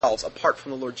apart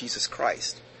from the Lord Jesus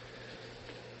Christ.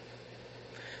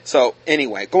 So,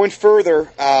 anyway, going further,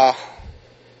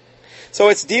 so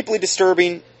it's deeply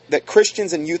disturbing that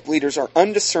Christians and youth leaders are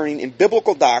undiscerning in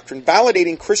biblical doctrine,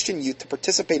 validating Christian youth to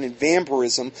participate in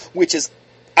vampirism, which is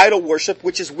idol worship,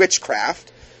 which is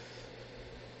witchcraft.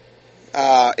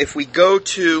 If we go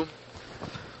to...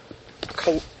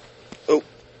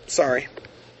 If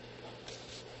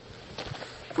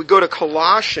we go to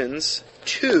Colossians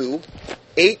 2,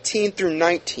 18 through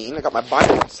 19, I got my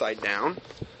Bible upside down.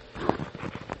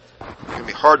 It's going to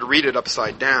be hard to read it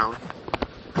upside down.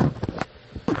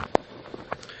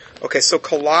 Okay, so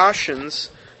Colossians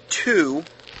 2,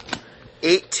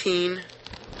 18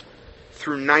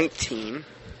 through 19.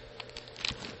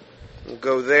 We'll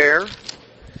go there.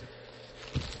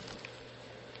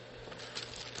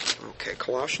 Okay,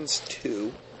 Colossians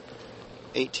 2,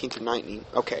 18 through 19.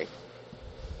 Okay.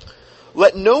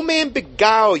 Let no man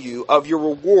beguile you of your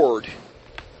reward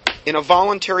in a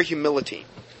voluntary humility.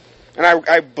 And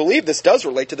I believe this does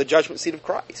relate to the judgment seat of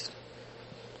Christ.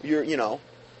 You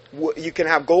can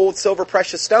have gold, silver,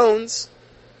 precious stones,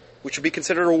 which would be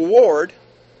considered a reward,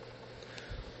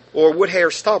 or wood, hay,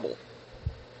 or stubble.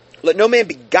 Let no man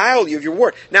beguile you of your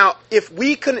reward. Now, if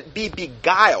we couldn't be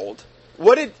beguiled,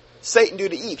 what did Satan do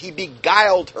to Eve? He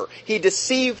beguiled her. He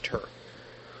deceived her.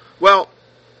 Well,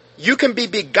 you can be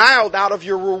beguiled out of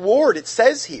your reward, it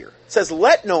says here. It says,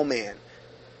 let no man.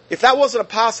 If that wasn't a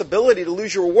possibility to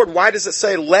lose your reward, why does it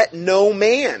say, let no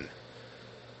man?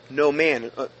 No man.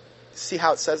 See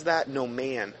how it says that? No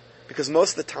man. Because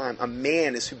most of the time, a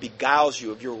man is who beguiles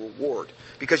you of your reward.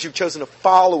 Because you've chosen to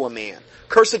follow a man.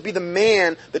 Cursed be the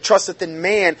man that trusteth in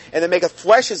man, and that maketh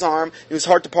flesh his arm, and whose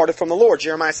heart departeth from the Lord.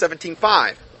 Jeremiah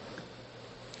 17:5.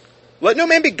 Let no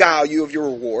man beguile you of your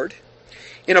reward,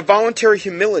 in a voluntary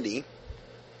humility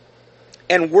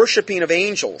and worshiping of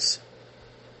angels.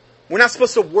 We're not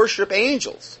supposed to worship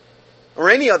angels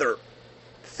or any other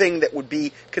thing that would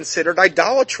be considered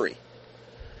idolatry.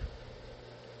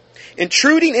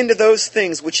 Intruding into those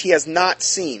things which he has not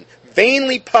seen,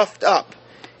 vainly puffed up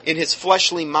in his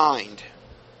fleshly mind.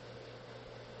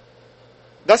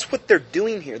 That's what they're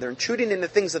doing here. They're intruding into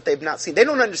things that they've not seen. They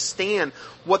don't understand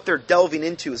what they're delving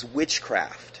into is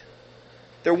witchcraft.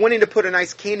 They're wanting to put a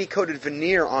nice candy-coated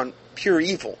veneer on pure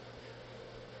evil.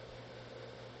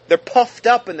 They're puffed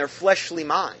up in their fleshly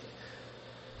mind.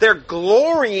 They're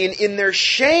glorying in their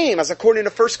shame, as according to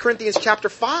 1 Corinthians chapter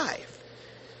 5.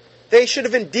 They should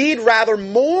have indeed rather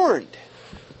mourned.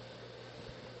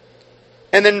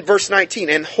 And then verse 19,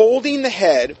 and holding the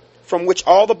head, from which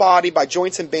all the body by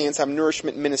joints and bands have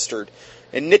nourishment ministered,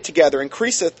 and knit together,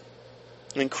 increaseth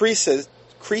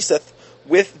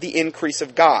with the increase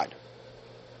of God.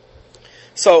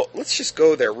 So let's just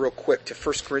go there real quick to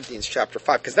 1 Corinthians chapter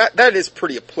 5, because that is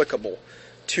pretty applicable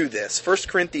to this. 1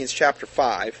 Corinthians chapter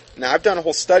 5. Now, I've done a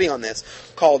whole study on this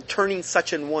called Turning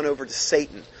Such an One Over to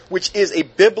Satan, which is a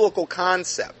biblical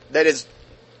concept that is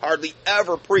hardly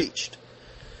ever preached.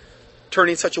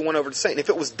 Turning such a one over to Satan. If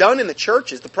it was done in the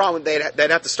churches, the problem, they'd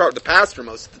have to start with the pastor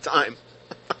most of the time.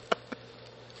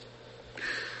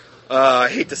 I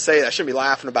hate to say that. I shouldn't be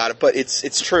laughing about it, but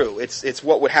it's true. It's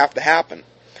what would have to happen.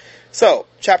 So,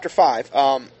 chapter 5.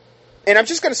 And I'm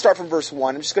just going to start from verse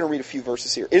 1. I'm just going to read a few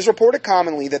verses here. It is reported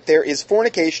commonly that there is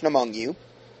fornication among you,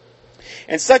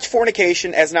 and such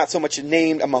fornication as not so much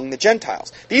named among the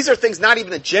Gentiles. These are things not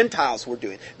even the Gentiles were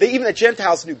doing. Even the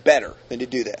Gentiles knew better than to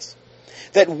do this.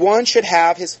 That one should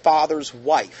have his father's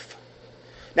wife.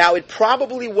 Now, it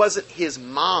probably wasn't his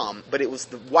mom, but it was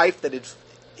the wife that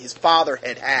his father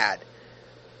had.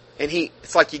 And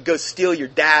it's like you go steal your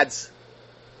dad's.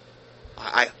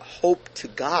 I hope to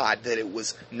God that it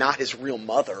was not his real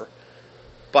mother.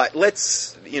 But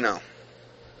let's, I don't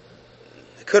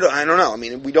know. I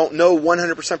mean, we don't know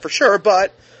 100% for sure,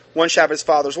 but one should have his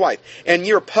father's wife. And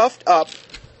you're puffed up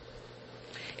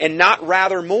and not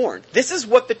rather mourned. This is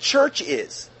what the church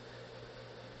is.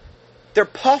 They're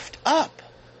puffed up.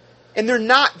 And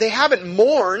they haven't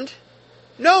mourned.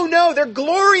 No, they're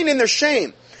glorying in their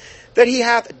shame. That he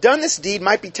hath done this deed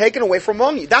might be taken away from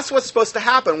among you. That's what's supposed to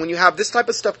happen when you have this type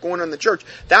of stuff going on in the church.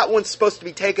 That one's supposed to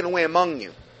be taken away among you.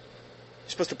 You're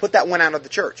supposed to put that one out of the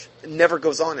church. It never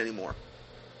goes on anymore.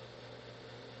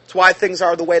 That's why things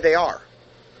are the way they are.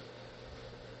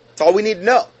 That's all we need to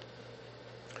know.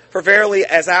 For verily,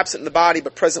 as absent in the body,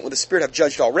 but present with the Spirit, have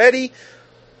judged already,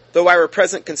 though I were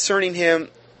present concerning him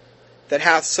that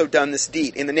hath so done this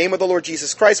deed. In the name of the Lord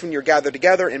Jesus Christ, when you are gathered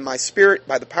together in my spirit,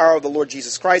 by the power of the Lord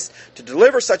Jesus Christ, to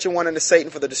deliver such a one unto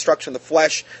Satan for the destruction of the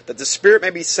flesh, that the spirit may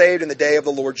be saved in the day of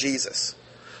the Lord Jesus.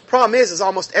 Problem is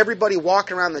almost everybody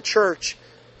walking around the church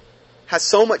has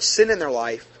so much sin in their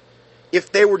life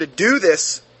if they were to do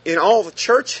this in all the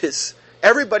churches,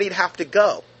 everybody'd have to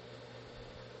go.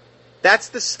 That's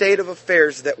the state of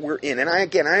affairs that we're in. And I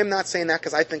am not saying that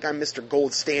because I think I'm Mr.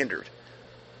 Gold Standard.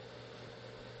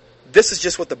 This is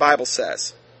just what the Bible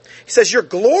says. He says, your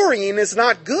glorying is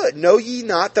not good. Know ye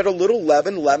not that a little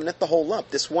leaven leaveneth the whole lump?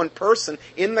 This one person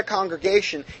in the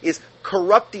congregation is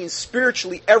corrupting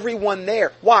spiritually everyone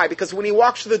there. Why? Because when he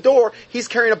walks through the door, he's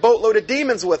carrying a boatload of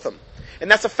demons with him.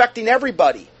 And that's affecting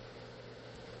everybody.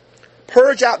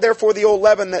 Purge out therefore the old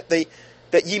leaven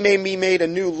that ye may be made a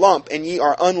new lump, and ye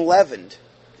are unleavened.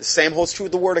 The same holds true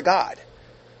with the Word of God.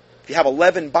 If you have a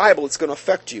leavened Bible, it's going to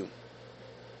affect you.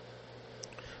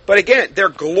 But again, they're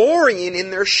glorying in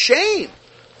their shame.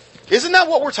 Isn't that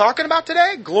what we're talking about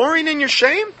today? Glorying in your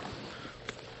shame?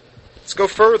 Let's go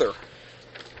further.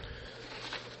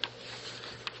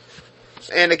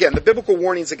 And again, the biblical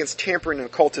warnings against tampering and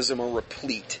occultism are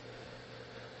replete.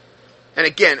 And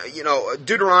again,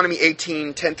 Deuteronomy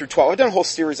 18, 10 through 12. I've done a whole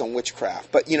series on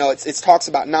witchcraft. But, it talks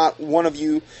about not one of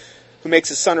you who makes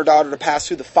his son or daughter to pass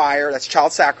through the fire. That's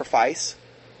child sacrifice.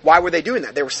 Why were they doing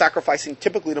that? They were sacrificing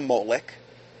typically to Molech,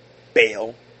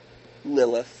 Baal,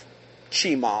 Lilith,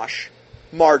 Chemosh,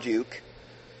 Marduk,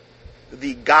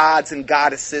 the gods and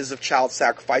goddesses of child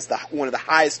sacrifice, one of the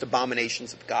highest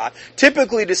abominations of God,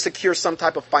 typically to secure some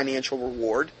type of financial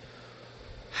reward.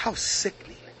 How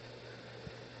sickening.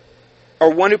 Or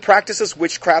one who practices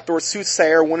witchcraft, or a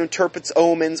soothsayer, one who interprets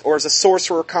omens, or is a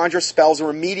sorcerer, or conjures spells,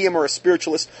 or a medium, or a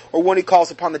spiritualist, or one who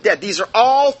calls upon the dead. These are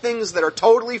all things that are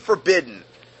totally forbidden.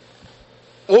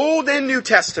 Old and New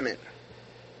Testament.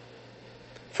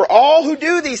 For all who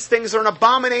do these things are an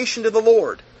abomination to the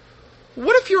Lord.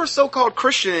 What if you're a so-called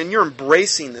Christian and you're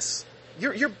embracing this?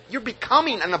 You're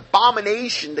becoming an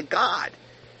abomination to God.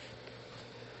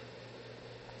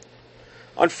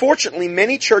 Unfortunately,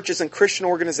 many churches and Christian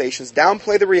organizations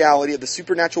downplay the reality of the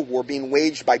supernatural war being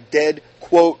waged by dead,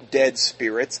 quote, dead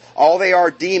spirits. All they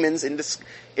are demons in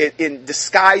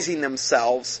disguising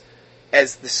themselves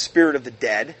as the spirit of the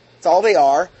dead. That's all they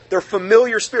are. They're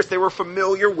familiar spirits. They were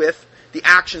familiar with the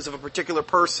actions of a particular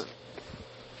person.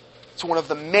 It's one of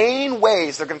the main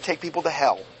ways they're going to take people to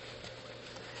hell.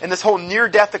 And this whole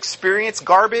near-death experience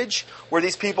garbage, where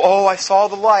these people, I saw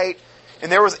the light,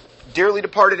 and there was dearly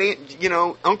departed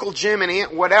Aunt, Uncle Jim and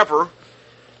Aunt whatever,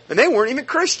 and they weren't even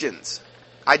Christians.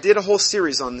 I did a whole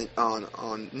series on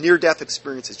near-death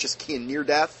experiences. Just key in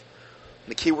near-death in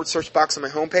the keyword search box on my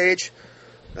homepage.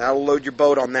 That'll load your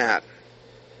boat on that.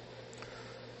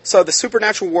 So the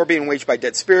supernatural war being waged by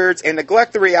dead spirits, and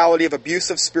neglect the reality of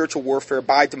abusive spiritual warfare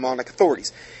by demonic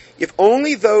authorities. If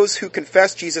only those who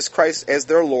confess Jesus Christ as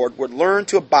their Lord would learn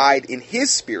to abide in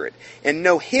His Spirit and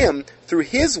know Him through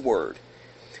His Word,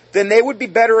 then they would be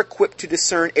better equipped to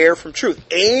discern error from truth.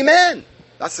 Amen!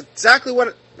 That's exactly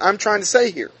what I'm trying to say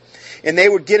here. And they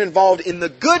would get involved in the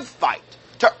good fight,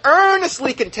 to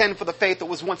earnestly contend for the faith that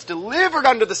was once delivered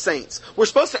unto the saints. We're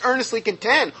supposed to earnestly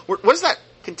contend. What does that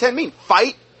contend mean?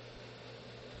 Fight?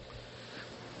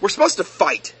 We're supposed to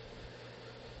fight.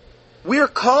 We are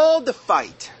called to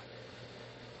fight.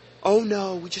 Oh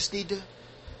no, we just need to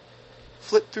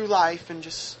flip through life and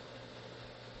just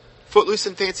footloose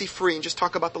and fancy free and just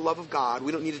talk about the love of God.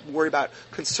 We don't need to worry about,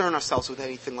 concern ourselves with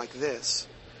anything like this.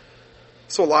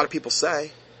 So a lot of people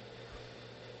say.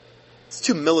 It's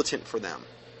too militant for them.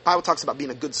 The Bible talks about being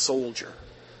a good soldier.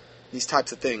 These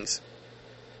types of things.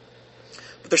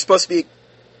 But they're supposed to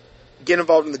get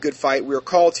involved in the good fight. We are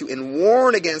called to and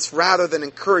warn against rather than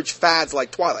encourage fads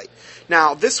like Twilight.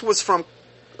 Now, this was from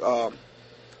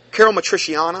Carol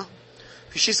Matriciana.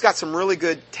 She's got some really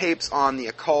good tapes on the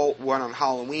occult, one on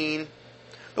Halloween.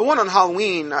 The one on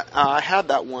Halloween, I had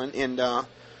that one, and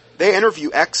they interview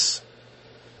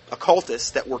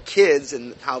ex-occultists that were kids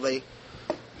and how they,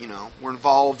 were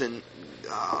involved in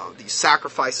these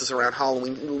sacrifices around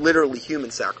Halloween, literally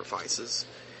human sacrifices.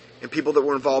 And people that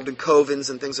were involved in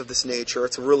covens and things of this nature.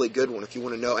 It's a really good one if you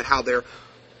want to know. And how they're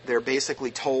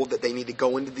basically told that they need to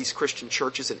go into these Christian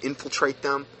churches and infiltrate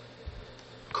them.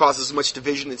 Cause as much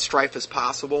division and strife as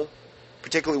possible.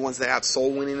 Particularly ones that have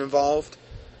soul winning involved.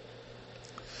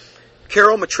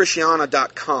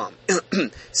 CarolMatriciana.com.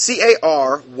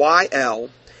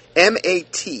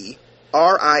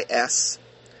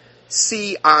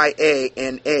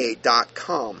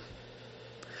 CarolMatriciana.com.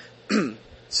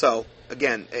 So,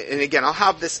 again, I'll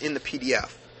have this in the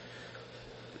PDF.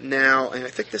 Now, and I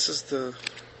think this is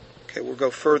okay, we'll go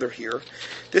further here.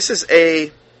 This is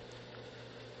a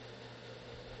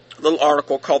little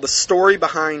article called The Story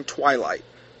Behind Twilight.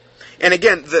 And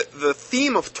again, the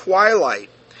theme of Twilight,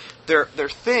 their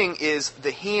thing is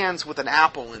the hands with an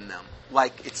apple in them.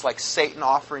 It's like Satan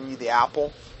offering you the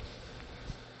apple.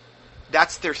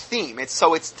 That's their theme. It's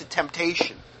the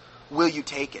temptation. Will you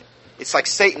take it? It's like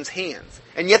Satan's hands.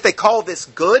 And yet they call this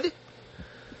good?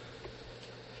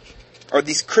 Are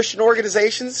these Christian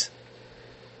organizations?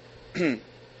 The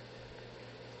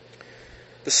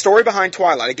story behind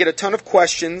Twilight. I get a ton of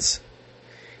questions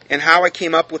and how I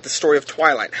came up with the story of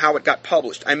Twilight, how it got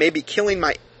published. I may be killing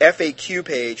my FAQ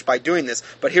page by doing this,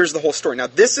 but here's the whole story. Now,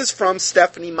 this is from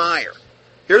Stephanie Meyer.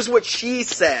 Here's what she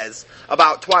says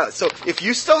about Twilight. So, if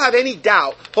you still have any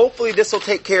doubt, hopefully this will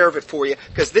take care of it for you,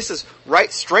 because this is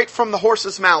right straight from the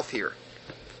horse's mouth here.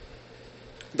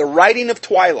 The writing of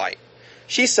Twilight.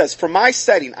 She says, for my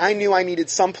setting, I knew I needed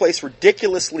someplace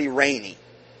ridiculously rainy.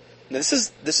 Now, this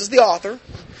is the author.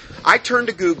 I turned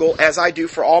to Google, as I do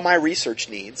for all my research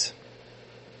needs,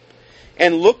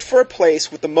 and looked for a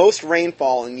place with the most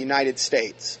rainfall in the United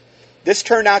States. This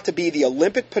turned out to be the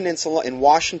Olympic Peninsula in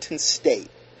Washington State.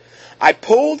 I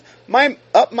pulled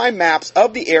up my maps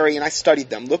of the area and I studied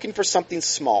them, looking for something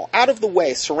small, out of the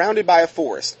way, surrounded by a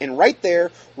forest. And right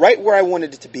there, right where I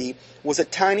wanted it to be, was a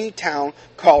tiny town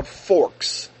called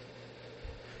Forks.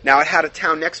 Now, it had a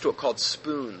town next to it called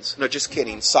Spoons. No, just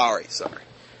kidding. Sorry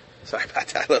about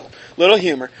that. Little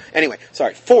humor. Anyway,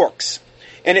 sorry. Forks.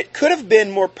 And it could have been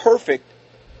more perfect.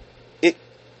 It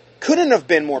couldn't have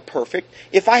been more perfect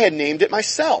if I had named it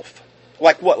myself.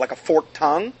 Like what? Like a forked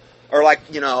tongue? Or like,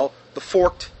 the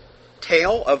forked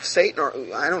tail of Satan? Or,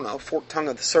 I don't know, forked tongue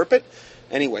of the serpent?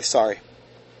 Anyway, sorry.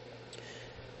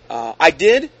 I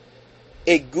did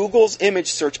a Google's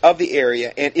image search of the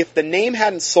area, and if the name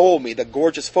hadn't sold me, the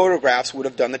gorgeous photographs would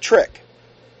have done the trick.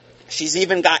 She's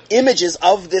even got images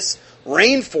of this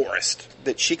rainforest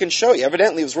that she can show you.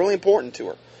 Evidently, it was really important to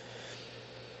her.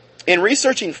 In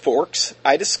researching Forks,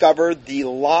 I discovered the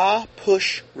La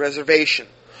Push Reservation,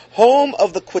 home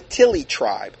of the Quitili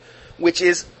tribe, which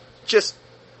is just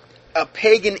a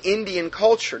pagan Indian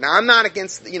culture. Now, I'm not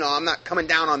against, I'm not coming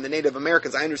down on the Native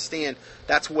Americans. I understand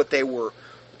that's what they were,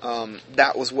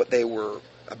 that was what they were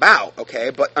about, okay?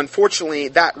 But unfortunately,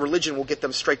 that religion will get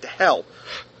them straight to hell.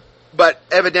 But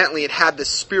evidently, it had this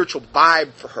spiritual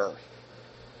vibe for her.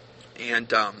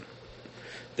 And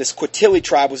this Quitili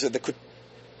tribe was the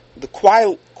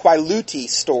Quiluti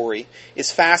story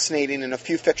is fascinating, and a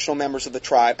few fictional members of the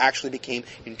tribe actually became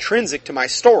intrinsic to my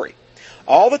story.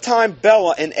 All the time,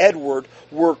 Bella and Edward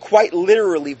were quite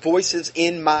literally voices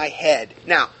in my head.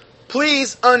 Now,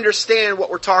 please understand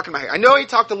what we're talking about here. I know he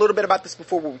talked a little bit about this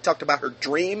before when we talked about her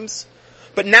dreams,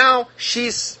 but now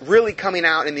she's really coming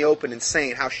out in the open and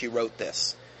saying how she wrote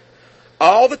this.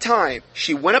 All the time,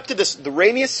 she went up to the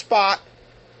rainiest spot,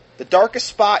 the darkest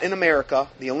spot in America,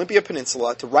 the Olympia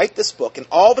Peninsula, to write this book, and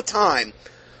all the time,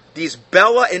 these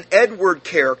Bella and Edward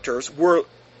characters were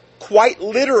quite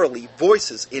literally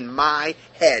voices in my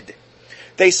head.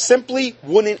 They simply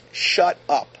wouldn't shut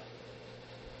up.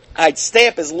 I'd stay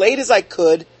up as late as I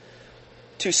could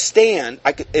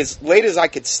as late as I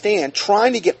could stand,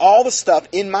 trying to get all the stuff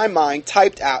in my mind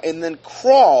typed out, and then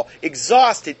crawl,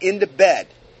 exhausted, into bed.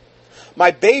 My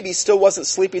baby still wasn't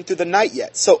sleeping through the night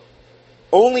yet, so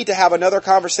only to have another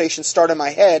conversation start in my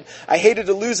head, I hated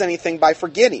to lose anything by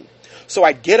forgetting. So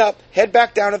I'd get up, head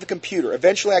back down to the computer.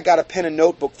 Eventually I got a pen and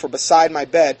notebook for beside my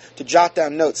bed to jot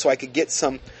down notes so I could get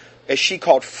some, as she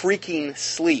called, freaking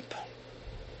sleep.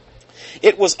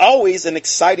 It was always an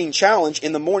exciting challenge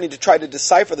in the morning to try to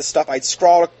decipher the stuff I'd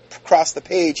scrawled across the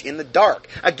page in the dark.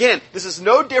 Again, this is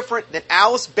no different than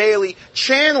Alice Bailey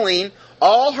channeling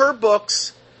all her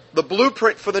books, the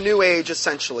blueprint for the New Age,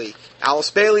 essentially.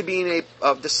 Alice Bailey being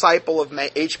a disciple of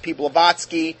H.P.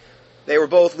 Blavatsky. They were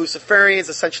both Luciferians,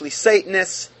 essentially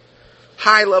Satanists,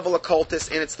 high-level occultists,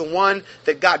 and it's the one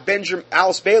that got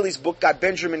Alice Bailey's book got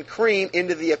Benjamin Creme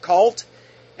into the occult,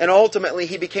 and ultimately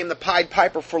he became the Pied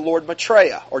Piper for Lord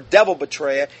Maitreya, or Devil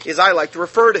Maitreya, as I like to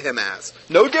refer to him as.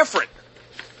 No different.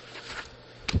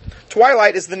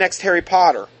 Twilight is the next Harry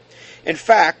Potter. In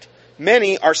fact,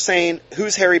 many are saying,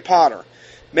 who's Harry Potter?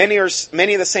 Many of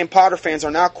the same Potter fans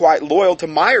are now quite loyal to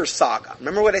Meyer's saga.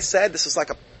 Remember what I said? This is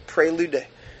like a prelude to...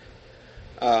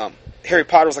 Harry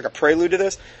Potter was like a prelude to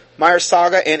this. Meyer's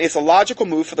saga, and it's a logical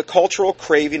move for the cultural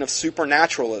craving of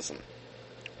supernaturalism.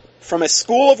 From a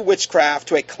school of witchcraft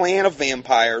to a clan of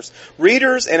vampires,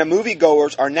 readers and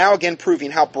moviegoers are now again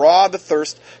proving how broad the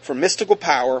thirst for mystical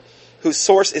power, whose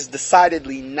source is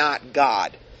decidedly not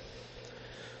God.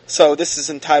 So this is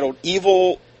entitled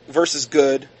Evil versus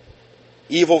Good,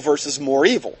 Evil versus More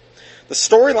Evil. The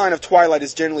storyline of Twilight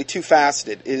is generally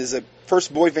two-faceted. It is a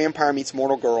first boy vampire meets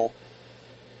mortal girl,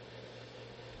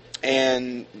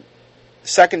 and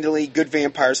secondly, good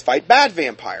vampires fight bad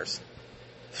vampires.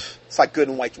 It's like good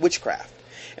and white witchcraft.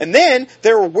 And then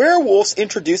there were werewolves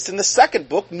introduced in the second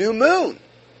book, New Moon.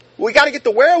 We got to get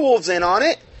the werewolves in on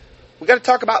it. We got to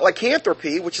talk about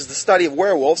lycanthropy, which is the study of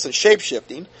werewolves and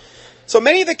shapeshifting. So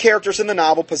many of the characters in the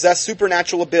novel possess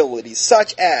supernatural abilities,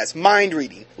 such as mind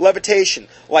reading, levitation,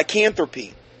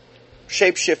 lycanthropy,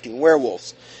 shapeshifting,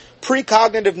 werewolves,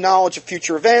 precognitive knowledge of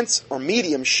future events, or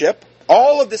mediumship.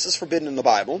 All of this is forbidden in the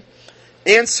Bible.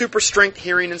 And super strength,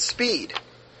 hearing, and speed.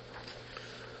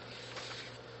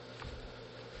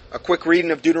 A quick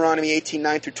reading of Deuteronomy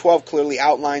 18:9-12 clearly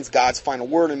outlines God's final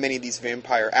word in many of these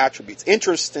vampire attributes.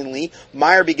 Interestingly,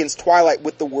 Meyer begins Twilight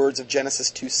with the words of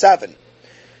Genesis 2:7.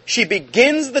 She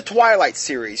begins the Twilight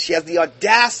series. She has the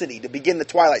audacity to begin the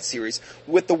Twilight series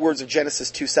with the words of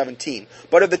Genesis 2:17.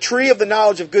 But of the tree of the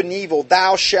knowledge of good and evil,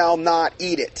 thou shalt not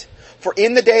eat it. For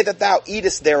in the day that thou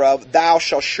eatest thereof, thou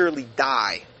shalt surely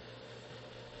die.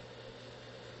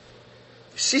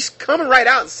 She's coming right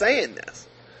out and saying this.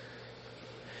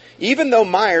 Even though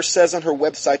Meyer says on her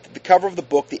website that the cover of the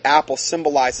book, the apple,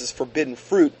 symbolizes forbidden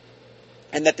fruit,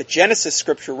 and that the Genesis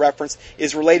scripture reference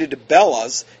is related to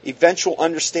Bella's eventual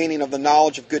understanding of the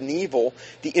knowledge of good and evil,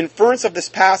 the inference of this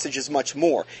passage is much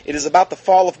more. It is about the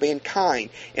fall of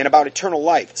mankind and about eternal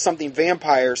life, something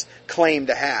vampires claim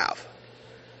to have.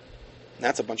 And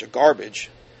that's a bunch of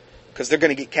garbage, because they're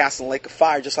going to get cast in the lake of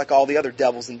fire just like all the other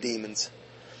devils and demons.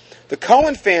 The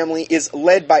Cullen family is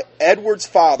led by Edward's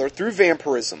father through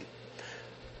vampirism.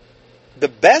 The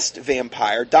best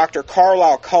vampire, Dr.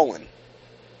 Carlisle Cullen.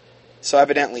 So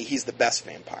evidently he's the best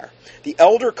vampire. The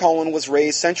elder Cullen was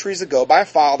raised centuries ago by a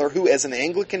father who, as an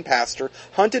Anglican pastor,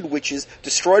 hunted witches,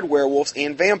 destroyed werewolves,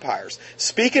 and vampires.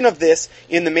 Speaking of this,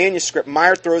 in the manuscript,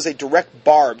 Meyer throws a direct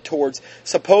barb towards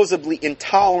supposedly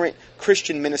intolerant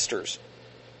Christian ministers.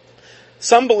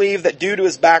 Some believe that due to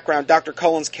his background, Dr.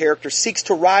 Cullen's character seeks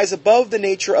to rise above the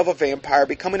nature of a vampire,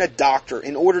 becoming a doctor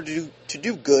in order to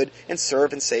do good and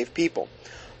serve and save people.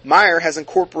 Meyer has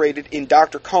incorporated in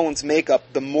Dr. Cullen's makeup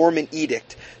the Mormon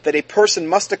edict that a person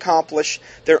must accomplish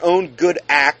their own good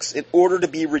acts in order to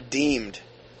be redeemed.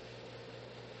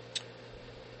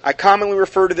 I commonly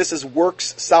refer to this as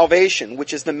works salvation,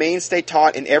 which is the mainstay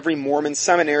taught in every Mormon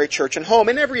seminary, church, and home,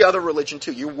 and every other religion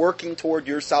too. You're working toward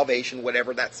your salvation,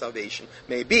 whatever that salvation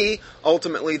may be.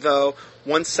 Ultimately, though,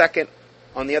 1 second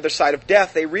on the other side of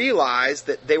death, they realized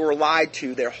that they were lied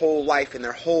to their whole life, and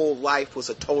their whole life was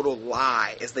a total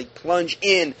lie as they plunge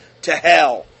into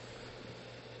hell.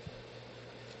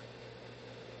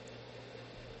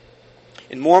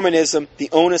 In Mormonism, the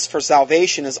onus for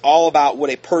salvation is all about what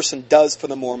a person does for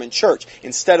the Mormon church,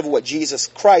 instead of what Jesus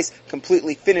Christ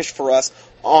completely finished for us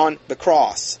on the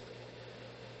cross.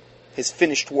 His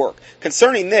finished work.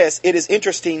 Concerning this, it is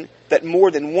interesting that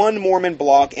more than one Mormon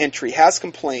blog entry has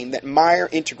complained that Meyer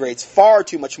integrates far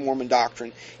too much Mormon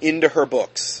doctrine into her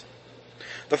books.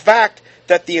 The fact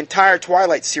that the entire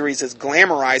Twilight series is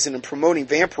glamorizing and promoting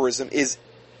vampirism is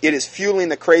fueling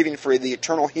the craving for the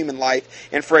eternal human life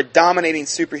and for a dominating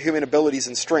superhuman abilities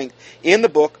and strength. In the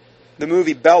book, the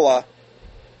movie Bella,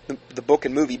 the book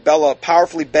and movie, Bella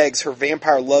powerfully begs her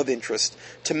vampire love interest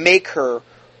to make her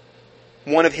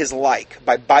one of his like,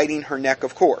 by biting her neck,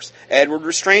 of course. Edward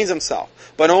restrains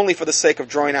himself, but only for the sake of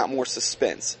drawing out more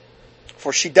suspense.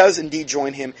 For she does indeed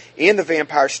join him in the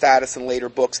vampire status in later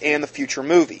books and the future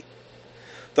movie.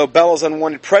 Though Bella's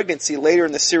unwanted pregnancy later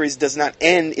in the series does not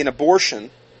end in abortion,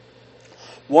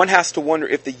 one has to wonder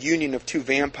if the union of two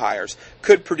vampires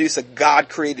could produce a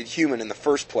God-created human in the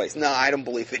first place. No, I don't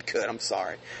believe it could. I'm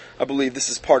sorry. I believe this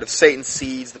is part of Satan's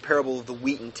seeds, the parable of the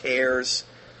wheat and tares.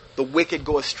 The wicked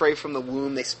go astray from the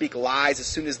womb. They speak lies as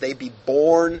soon as they be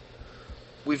born.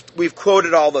 We've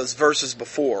quoted all those verses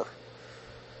before.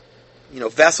 You know,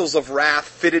 vessels of wrath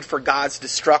fitted for God's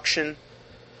destruction.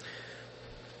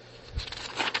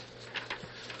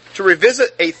 To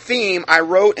revisit a theme I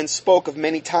wrote and spoke of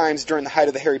many times during the height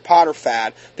of the Harry Potter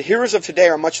fad, the heroes of today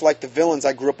are much like the villains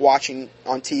I grew up watching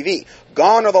on TV.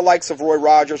 Gone are the likes of Roy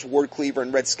Rogers, Ward Cleaver,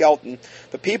 and Red Skelton.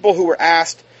 The people who were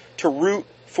asked to root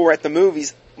for at the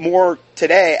movies more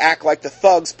today act like the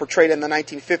thugs portrayed in the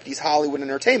 1950s Hollywood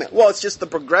entertainment. Well, it's just the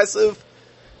progressive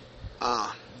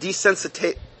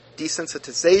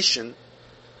desensitization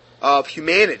of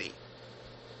humanity.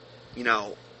 You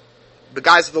know, the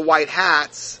guys with the white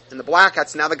hats and the black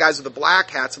hats, now the guys with the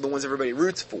black hats are the ones everybody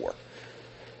roots for.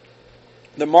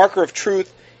 The marker of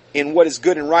truth in what is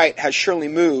good and right has surely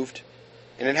moved,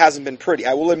 and it hasn't been pretty.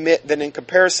 I will admit that in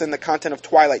comparison, the content of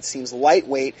Twilight seems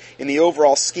lightweight in the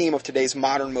overall scheme of today's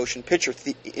modern motion picture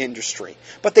industry.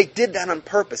 But they did that on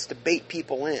purpose to bait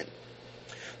people in.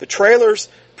 The trailers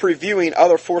previewing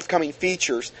other forthcoming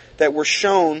features that were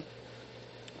shown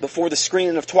before the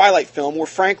screening of Twilight film were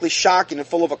frankly shocking and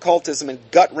full of occultism and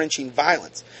gut-wrenching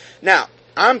violence. Now,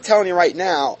 I'm telling you right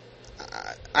now,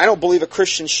 I don't believe a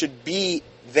Christian should be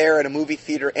there at a movie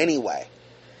theater anyway.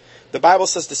 The Bible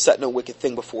says to set no wicked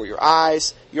thing before your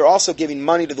eyes. You're also giving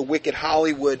money to the wicked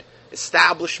Hollywood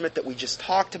establishment that we just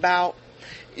talked about.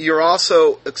 You're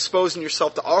also exposing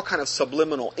yourself to all kind of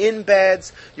subliminal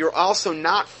embeds. You're also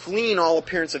not fleeing all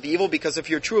appearance of evil, because if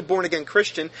you're a true born-again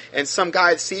Christian and some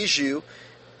guy sees you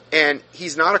and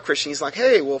he's not a Christian, he's like,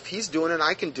 hey, well, if he's doing it,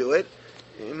 I can do it.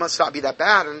 It must not be that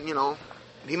bad. And,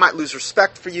 he might lose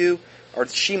respect for you, or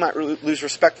she might lose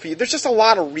respect for you. There's just a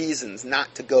lot of reasons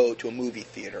not to go to a movie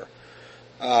theater.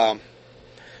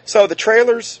 So the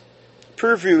trailers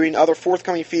previewing other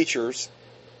forthcoming features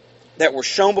that were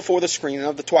shown before the screening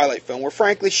of the Twilight film were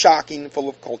frankly shocking and full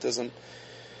of occultism.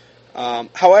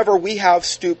 However,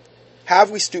 have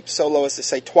we stooped so low as to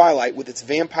say Twilight, with its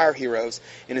vampire heroes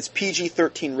and its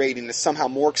PG-13 rating, is somehow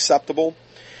more acceptable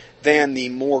than the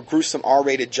more gruesome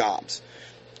R-rated jobs?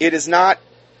 It is not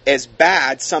as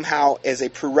bad somehow as a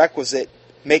prerequisite,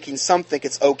 making some think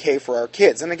it's okay for our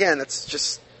kids. And again, that's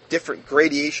just different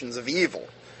gradations of evil.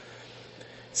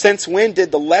 Since when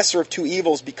did the lesser of two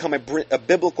evils become a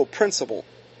biblical principle?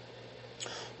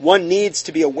 One needs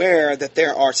to be aware that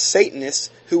there are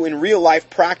Satanists who in real life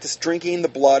practice drinking the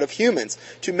blood of humans.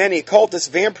 To many occultists,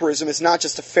 vampirism is not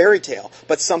just a fairy tale,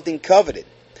 but something coveted.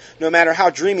 No matter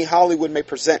how dreamy Hollywood may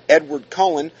present Edward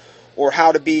Cullen, or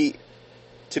how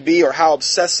or how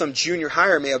obsessed some junior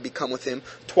hire may have become with him,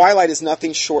 Twilight is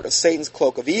nothing short of Satan's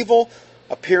cloak of evil,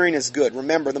 appearing as good.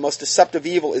 Remember, the most deceptive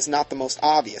evil is not the most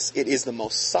obvious. It is the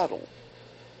most subtle.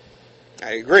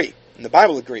 I agree. And the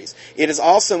Bible agrees. It is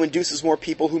also induces more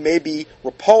people who may be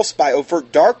repulsed by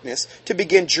overt darkness to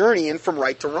begin journeying from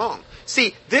right to wrong.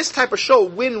 See, this type of show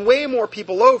win way more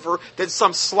people over than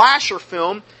some slasher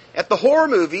film at the horror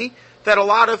movie that a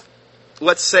lot of,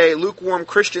 let's say, lukewarm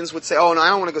Christians would say, oh, no, I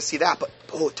don't want to go see that, but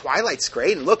Twilight's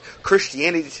great, and look,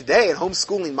 Christianity Today and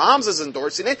Homeschooling Moms is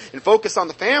endorsing it, and Focus on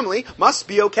the Family must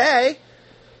be okay.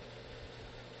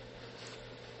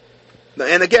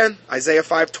 And again, Isaiah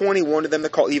 5:20 warned them to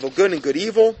call evil good and good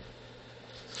evil.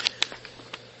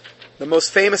 The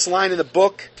most famous line in the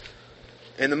book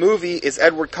and the movie is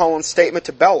Edward Cullen's statement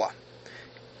to Bella,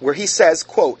 where he says,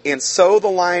 quote, "And so the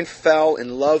lion fell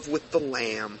in love with the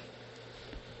lamb."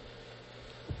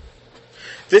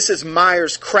 This is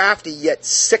Meyer's crafty yet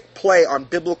sick play on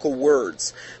biblical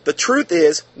words. The truth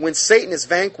is, when Satan is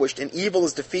vanquished and evil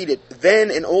is defeated, then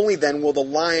and only then will the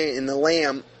lion and the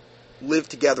lamb live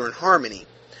together in harmony.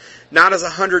 Not as a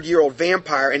 100-year-old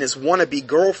vampire and his wannabe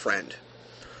girlfriend.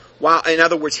 While, in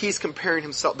other words, he's comparing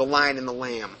himself, the lion and the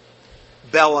lamb.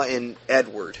 Bella and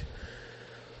Edward.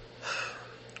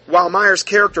 While Meyer's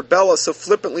character Bella so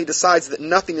flippantly decides that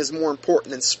nothing is more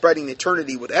important than spending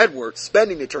eternity with Edward,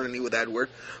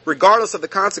 regardless of the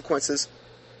consequences,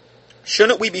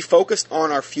 shouldn't we be focused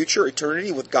on our future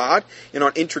eternity with God and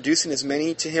on introducing as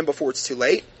many to Him before it's too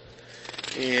late?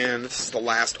 And this is the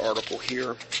last article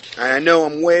here. I know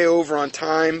I'm way over on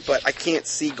time, but I can't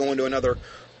see going to another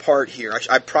part here.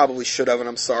 I probably should have, and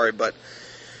I'm sorry, but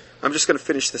I'm just going to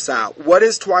finish this out. What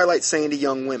is Twilight saying to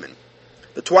young women?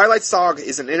 The Twilight Saga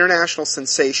is an international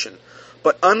sensation,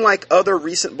 but unlike other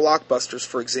recent blockbusters,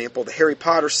 for example, the Harry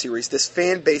Potter series, this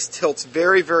fan base tilts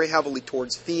very, very heavily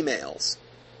towards females.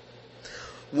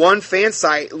 One fan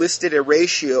site listed a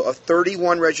ratio of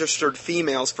 31 registered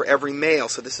females for every male,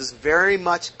 so this is very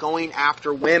much going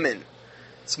after women.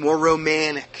 It's more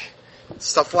romantic,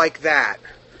 stuff like that.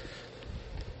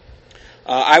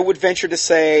 I would venture to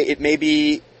say it may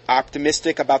be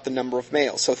optimistic about the number of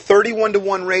males. So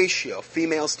 31-to-1 ratio,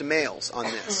 females to males on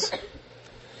this.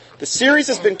 The series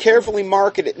has been carefully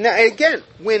marketed. Now, again,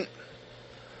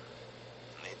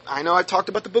 I know I talked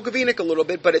about the Book of Enoch a little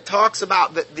bit, but it talks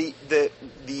about the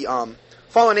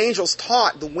fallen angels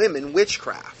taught the women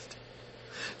witchcraft.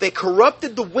 They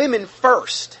corrupted the women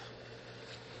first.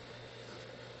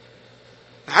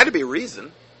 There had to be a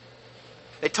reason.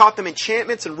 They taught them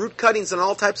enchantments and root cuttings and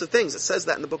all types of things. It says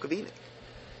that in the Book of Enoch.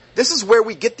 This is where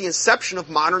we get the inception of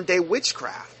modern-day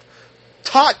witchcraft.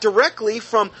 Taught directly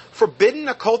from forbidden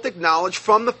occultic knowledge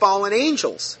from the fallen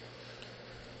angels.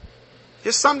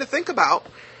 Just something to think about.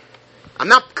 I'm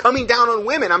not coming down on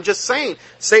women. I'm just saying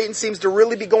Satan seems to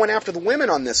really be going after the women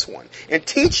on this one and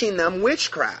teaching them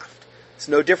witchcraft. It's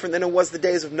no different than it was the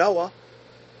days of Noah.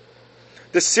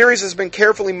 This series has been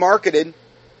carefully marketed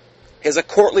as a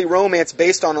courtly romance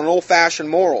based on an old-fashioned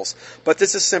morals, but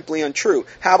this is simply untrue.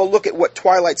 Have a look at what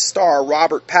Twilight star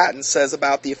Robert Pattinson says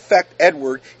about the effect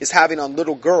Edward is having on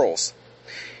little girls.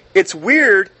 It's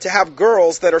weird to have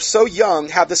girls that are so young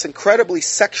have this incredibly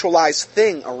sexualized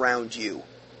thing around you.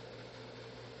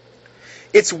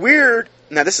 It's weird,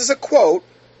 now this is a quote,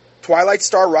 Twilight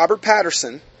star Robert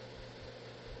Pattinson,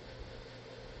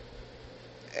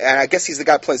 and I guess he's the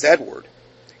guy who plays Edward.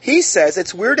 He says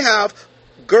it's weird to have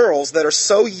girls that are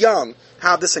so young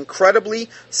have this incredibly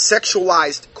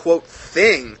sexualized, quote,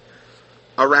 thing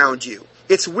around you.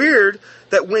 It's weird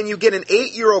that when you get an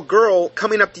 8-year-old girl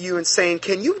coming up to you and saying,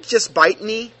 "Can you just bite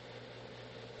me?"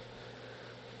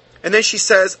 And then she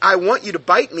says, "I want you to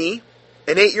bite me,"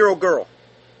 an 8-year-old girl.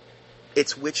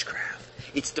 It's witchcraft.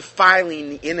 It's defiling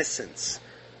the innocence.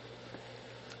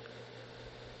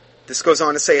 This goes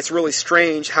on to say it's really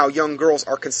strange how young girls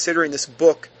are considering the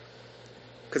book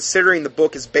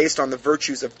is based on the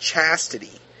virtues of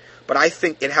chastity, but I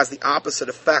think it has the opposite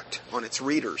effect on its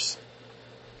readers.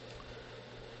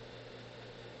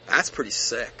 That's pretty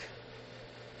sick.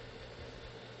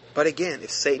 But again,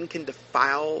 if Satan can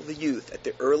defile the youth at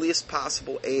the earliest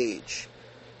possible age,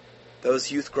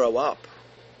 those youth grow up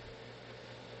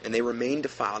and they remain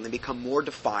defiled and they become more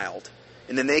defiled,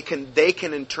 and then they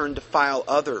can in turn defile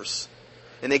others,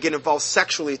 and they get involved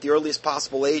sexually at the earliest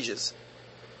possible ages.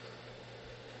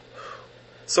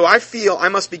 So I feel I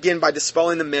must begin by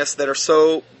dispelling the myths that are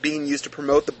so being used to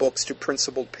promote the books to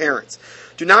principled parents.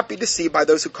 Do not be deceived by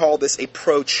those who call this a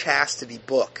pro-chastity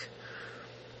book.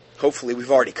 Hopefully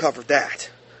we've already covered that.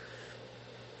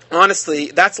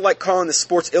 Honestly, that's like calling the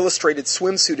Sports Illustrated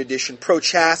swimsuit edition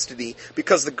pro-chastity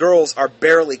because the girls are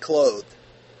barely clothed.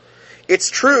 It's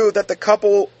true that the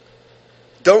couple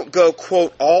don't go,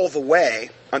 quote, all the way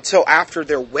until after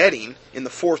their wedding in the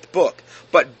 4th book.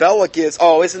 But Bella gives,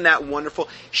 oh, isn't that wonderful?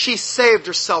 She saved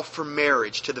herself for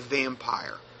marriage to the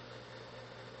vampire.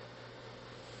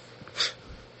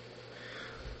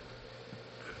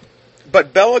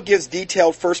 But Bella gives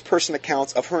detailed first-person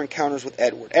accounts of her encounters with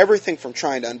Edward. Everything from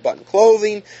trying to unbutton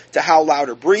clothing, to how loud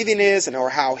her breathing is, or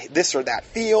how this or that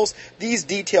feels. These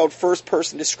detailed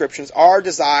first-person descriptions are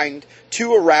designed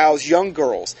to arouse young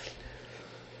girls.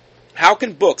 How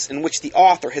can books in which the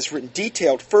author has written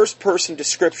detailed first-person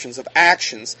descriptions of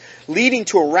actions leading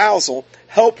to arousal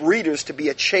help readers to be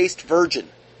a chaste virgin?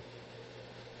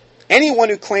 Anyone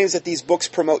who claims that these books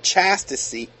promote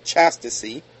chastity,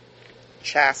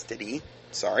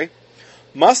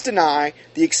 must deny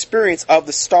the experience of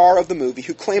the star of the movie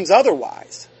who claims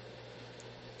otherwise.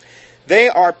 They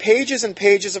are pages and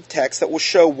pages of text that will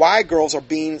show why girls are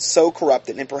being so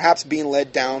corrupted and perhaps being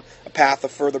led down a path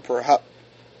of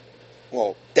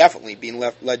definitely being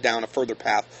led down a further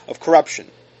path of corruption.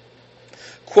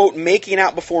 Quote, making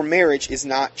out before marriage is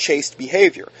not chaste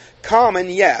behavior. Common,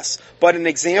 yes, but an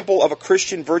example of a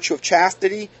Christian virtue of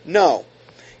chastity? No.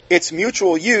 It is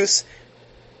mutual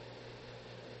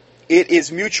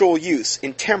use,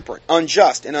 intemperate,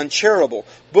 unjust, and uncharitable.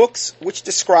 Books which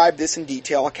describe this in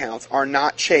detail accounts are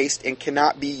not chaste and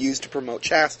cannot be used to promote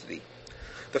chastity.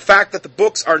 The fact that the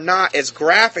books are not as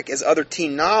graphic as other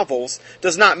teen novels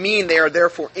does not mean they are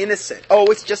therefore innocent. Oh,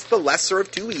 it's just the lesser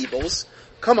of two evils.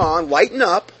 Come on, lighten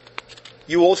up,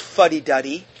 you old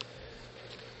fuddy-duddy.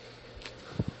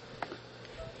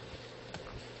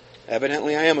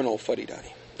 Evidently I am an old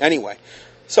fuddy-duddy. Anyway,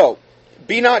 so,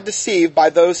 be not deceived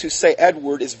by those who say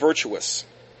Edward is virtuous.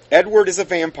 Edward is a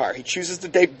vampire. He chooses to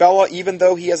date Bella even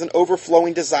though he has an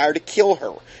overflowing desire to kill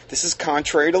her. This is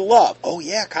contrary to love. Oh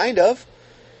yeah, kind of.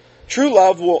 True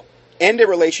love will end a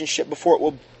relationship before it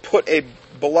will put a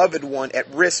beloved one at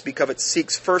risk because it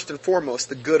seeks first and foremost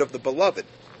the good of the beloved.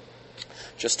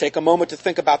 Just take a moment to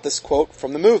think about this quote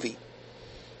from the movie.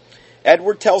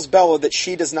 Edward tells Bella that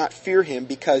she does not fear him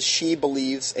because she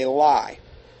believes a lie.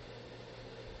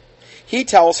 He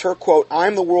tells her, quote,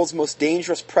 I'm the world's most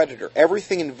dangerous predator.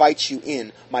 Everything invites you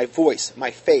in. My voice,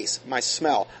 my face, my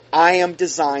smell. I am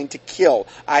designed to kill.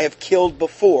 I have killed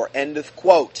before. End of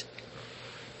quote.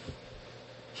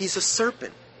 He's a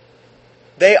serpent.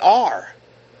 They are.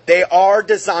 They are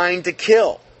designed to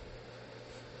kill.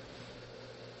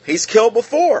 He's killed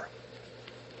before.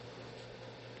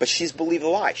 But she's believed a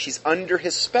lie. She's under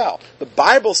his spell. The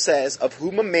Bible says, of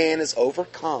whom a man is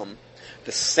overcome,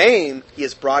 the same he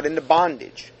is brought into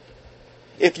bondage.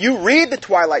 If you read the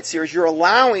Twilight series, you're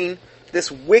allowing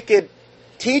this wicked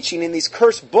teaching in these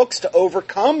cursed books to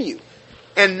overcome you.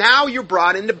 And now you're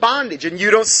brought into bondage and you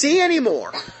don't see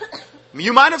anymore.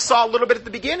 You might have saw a little bit at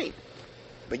the beginning,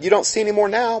 but you don't see any more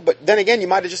now. But then again, you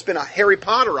might have just been a Harry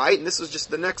Potterite, and this was just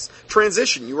the next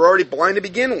transition. You were already blind to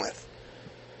begin with.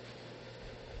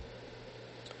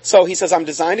 So he says, I'm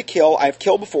designed to kill. I have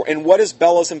killed before. And what is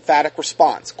Bella's emphatic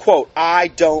response? Quote, I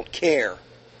don't care.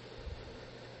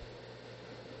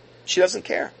 She doesn't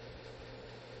care.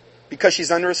 because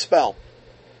she's under a spell.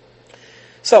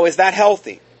 So, is that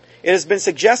healthy? It has been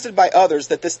suggested by others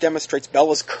that this demonstrates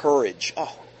Bella's courage.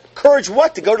 Oh, courage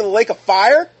what? To go to the lake of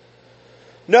fire?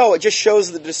 No, it just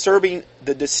shows the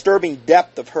disturbing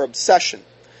depth of her obsession.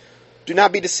 Do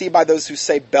not be deceived by those who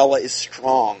say Bella is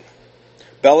strong.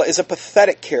 Bella is a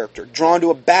pathetic character, drawn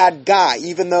to a bad guy,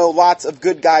 even though lots of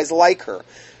good guys like her.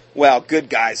 Well, good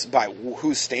guys by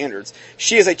whose standards?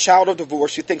 She is a child of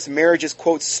divorce who thinks marriage is,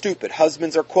 quote, stupid,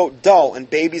 husbands are, quote, dull, and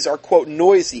babies are, quote,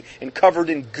 noisy and covered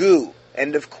in goo,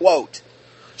 end of quote.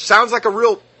 Sounds like a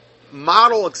real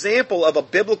model example of a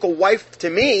biblical wife to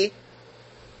me.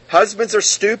 Husbands are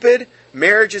stupid,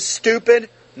 marriage is stupid,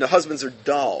 no, husbands are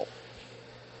dull.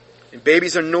 And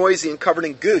babies are noisy and covered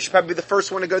in goo. She'll probably be the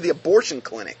first one to go to the abortion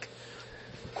clinic.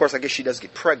 Of course, I guess she does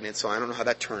get pregnant, so I don't know how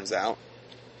that turns out.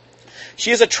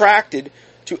 She is attracted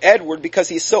to Edward because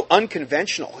he's so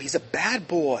unconventional. He's a bad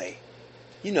boy.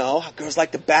 You know, how girls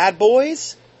like the bad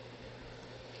boys.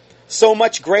 So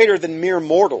much greater than mere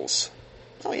mortals.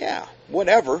 Oh yeah,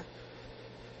 whatever.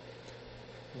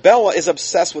 Bella is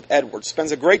obsessed with Edward,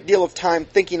 spends a great deal of time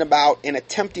thinking about and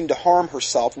attempting to harm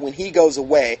herself when he goes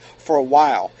away for a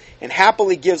while, and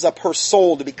happily gives up her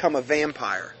soul to become a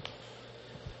vampire.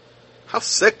 How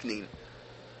sickening.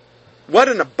 What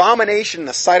an abomination in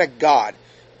the sight of God.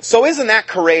 So isn't that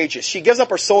courageous? She gives up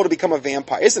her soul to become a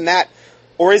vampire. Isn't that,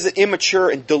 or is it immature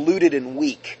and deluded and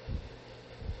weak?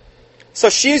 So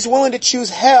she's willing to choose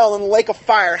hell and the lake of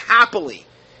fire happily.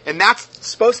 And that's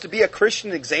supposed to be a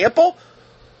Christian example?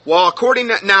 Well, according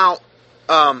to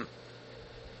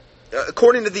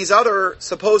these other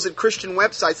supposed Christian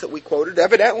websites that we quoted,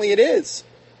 evidently it is.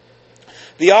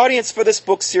 The audience for this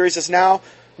book series has now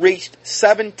reached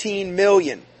 17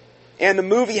 million. And the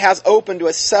movie has opened to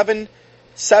a $70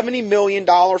 million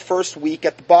first week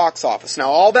at the box office. Now,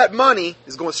 all that money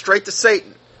is going straight to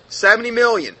Satan. 70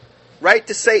 million. Right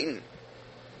to Satan.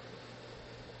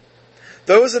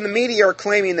 Those in the media are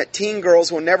claiming that teen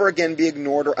girls will never again be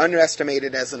ignored or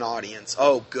underestimated as an audience.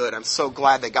 Oh, good. I'm so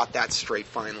glad they got that straight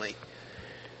finally.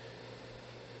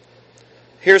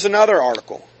 Here's another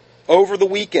article. Over the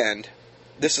weekend,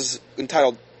 this is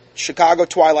entitled Chicago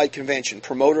Twilight Convention,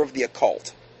 Promoter of the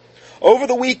Occult. Over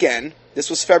the weekend, this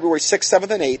was February 6th,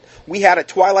 7th, and 8th, we had a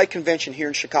Twilight Convention here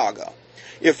in Chicago.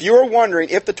 If you're wondering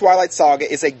if the Twilight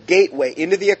Saga is a gateway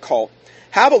into the occult,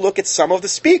 have a look at some of the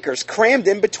speakers crammed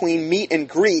in between meet and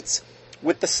greets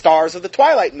with the stars of the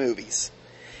Twilight movies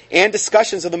and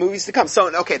discussions of the movies to come.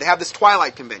 So, okay, they have this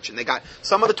Twilight Convention. They got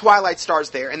some of the Twilight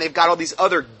stars there, and they've got all these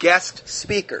other guest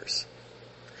speakers.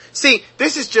 See,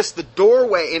 this is just the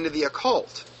doorway into the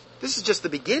occult. This is just the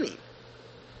beginning.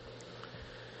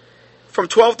 From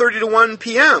 12:30 to 1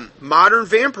 p.m., Modern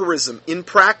Vampirism in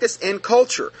Practice and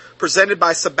Culture, presented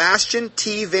by Sebastian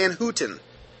T. Van Houten.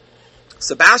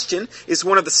 Sebastian is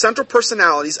one of the central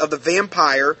personalities of the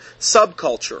vampire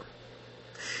subculture.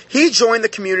 He joined the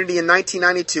community in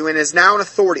 1992 and is now an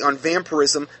authority on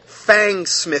vampirism,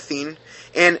 fangsmithing,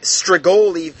 and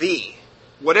Strigoi V.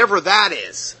 Whatever that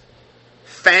is.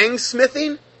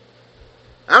 Fangsmithing?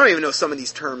 I don't even know what some of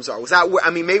these terms are.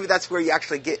 Maybe that's where you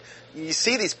actually get... You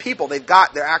see these people, they've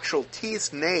got their actual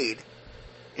teeth made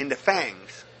into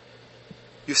fangs.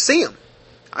 You see them.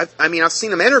 I've seen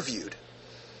them interviewed.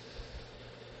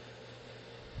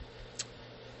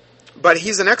 But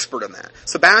he's an expert in that.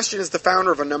 Sebastian is the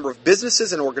founder of a number of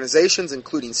businesses and organizations,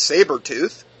 including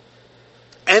Sabretooth,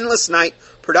 Endless Night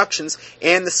Productions,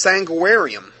 and the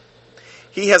Sanguarium.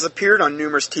 He has appeared on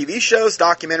numerous TV shows,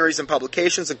 documentaries, and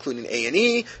publications, including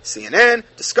A&E, CNN,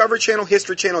 Discovery Channel,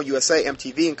 History Channel, USA,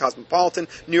 MTV, and Cosmopolitan,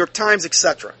 New York Times,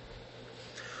 etc.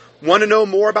 Want to know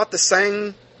more about the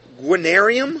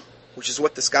Sanguinarium, which is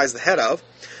what this guy's the head of?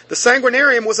 The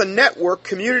Sanguinarium was a network,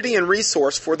 community, and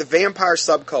resource for the vampire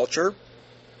subculture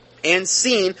and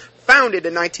scene founded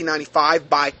in 1995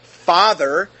 by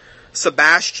Father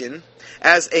Sebastian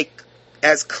as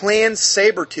Clan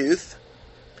Sabretooth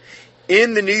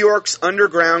in the New York's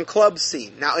underground club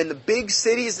scene. Now, in the big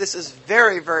cities, this is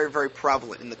very, very, very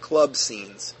prevalent in the club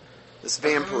scenes, this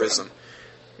vampirism.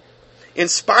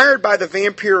 Inspired by the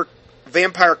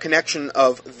vampire connection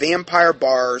of vampire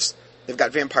bars, they've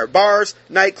got vampire bars,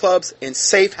 nightclubs, and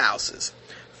safe houses.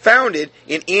 Founded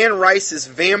in Anne Rice's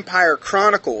Vampire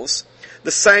Chronicles,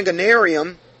 the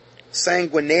Sanguinarium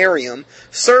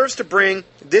serves to bring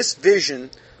this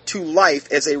vision to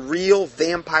life as a real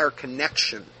vampire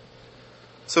connection.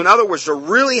 So in other words, to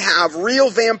really have real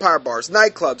vampire bars,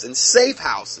 nightclubs, and safe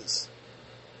houses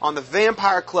on the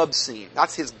vampire club scene.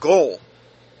 That's his goal.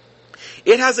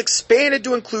 It has expanded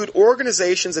to include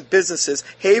organizations and businesses,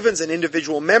 havens, and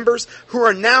individual members who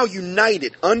are now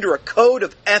united under a code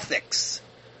of ethics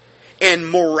and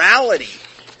morality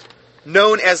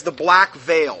known as the Black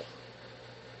Veil.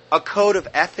 A code of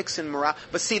ethics and morality.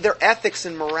 But see, their ethics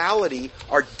and morality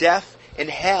are death and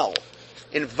hell,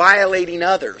 and violating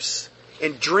others,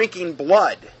 and drinking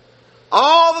blood.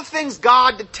 All the things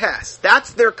God detests.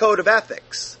 That's their code of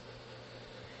ethics.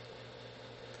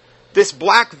 This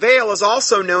black veil is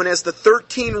also known as the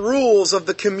 13 rules of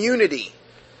the community.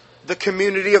 The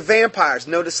community of vampires.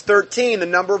 Notice 13, the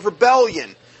number of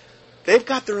rebellion. They've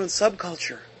got their own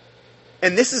subculture.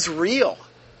 And this is real.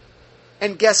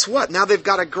 And guess what? Now they've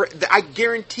got I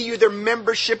guarantee you their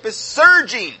membership is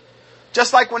surging.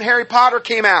 Just like when Harry Potter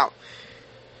came out.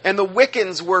 And the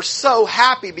Wiccans were so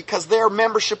happy because their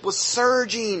membership was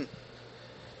surging.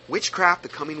 Witchcraft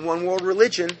becoming one world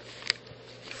religion.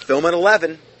 Film at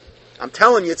 11. I'm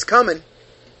telling you, it's coming.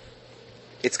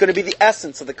 It's going to be the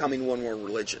essence of the coming one world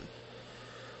religion.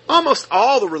 Almost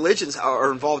all the religions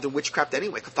are involved in witchcraft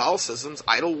anyway. Catholicism's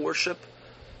idol worship,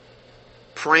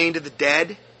 praying to the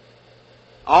dead,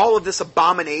 all of this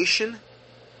abomination.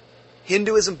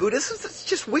 Hinduism, Buddhism, it's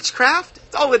just witchcraft.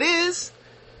 That's all it is.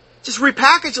 Just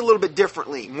repackaged a little bit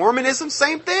differently. Mormonism,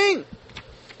 same thing.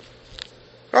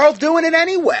 They're all doing it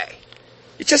anyway.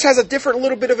 It just has a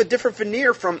little bit of a different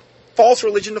veneer from false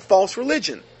religion to false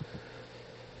religion.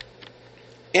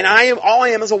 And all I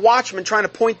am is a watchman trying to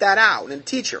point that out and a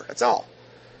teacher. That's all.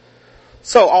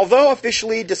 So, although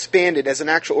officially disbanded as an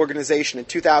actual organization in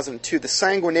 2002, the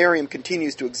Sanguinarium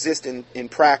continues to exist in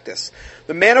practice.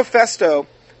 The manifesto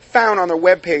found on their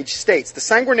webpage states, the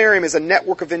Sanguinarium is a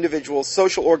network of individuals,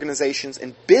 social organizations,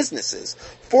 and businesses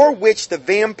for which the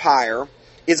vampire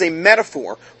is a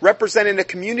metaphor representing a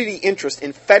community interest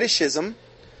in fetishism,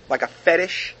 like a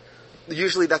fetish.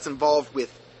 Usually that's involved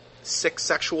with sick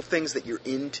sexual things that you're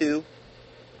into.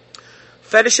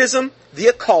 Fetishism, the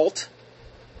occult,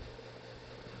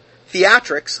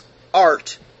 theatrics,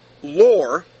 art,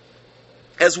 lore,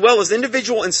 as well as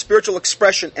individual and spiritual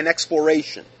expression and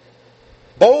exploration.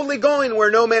 Boldly going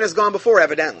where no man has gone before,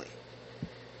 evidently.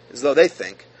 As though they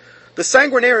think. The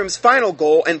Sanguinarium's final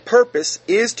goal and purpose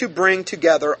is to bring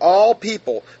together all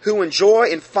people who enjoy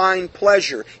and find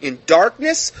pleasure in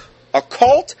darkness,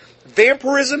 occult,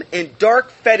 vampirism, and dark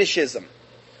fetishism.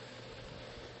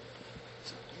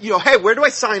 Hey, where do I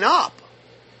sign up?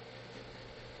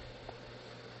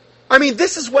 I mean,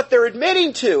 this is what they're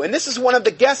admitting to, and this is one of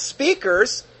the guest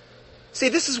speakers. See,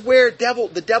 this is where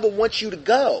the devil wants you to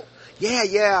go.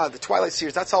 Yeah, the Twilight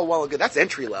series, that's all well and good. That's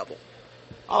entry level.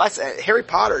 Oh, that's Harry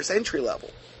Potter's entry level.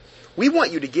 We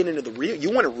want you to get into the real.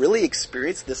 You want to really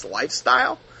experience this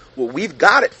lifestyle? Well, we've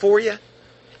got it for you.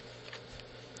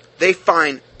 They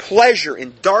find pleasure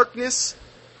in darkness,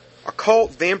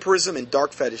 occult, vampirism, and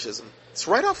dark fetishism. It's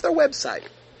right off their website.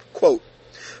 Quote,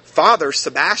 Father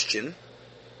Sebastian,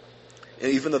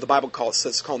 and even though the Bible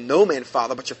says call no man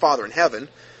father but your Father in heaven,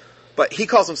 but he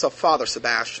calls himself Father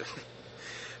Sebastian,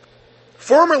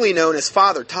 formerly known as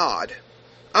Father Todd,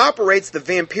 operates the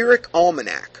Vampiric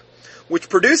Almanac, which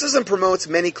produces and promotes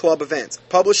many club events,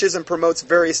 publishes and promotes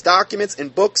various documents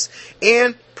and books,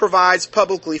 and provides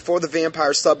publicly for the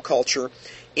vampire subculture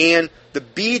and the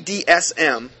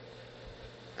BDSM,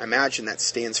 I imagine that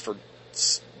stands for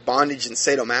bondage and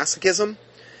sadomasochism,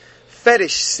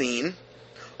 fetish scene,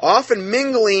 often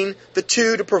mingling the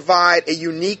two to provide a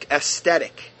unique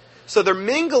aesthetic. So they're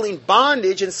mingling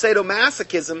bondage and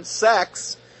sadomasochism,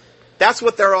 sex. That's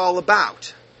what they're all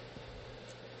about.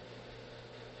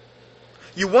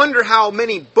 You wonder how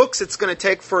many books it's going to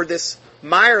take for this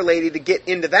Meyer lady to get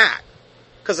into that.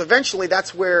 Because eventually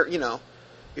that's where,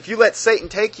 if you let Satan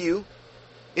take you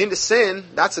into sin,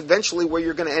 that's eventually where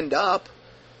you're going to end up.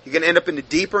 You're going to end up into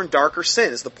deeper and darker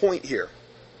sin, is the point here.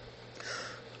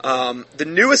 The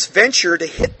newest venture to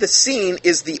hit the scene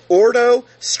is the Ordo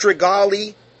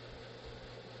Strigali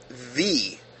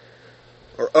V,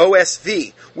 or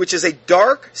OSV, which is a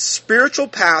dark spiritual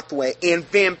pathway and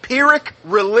vampiric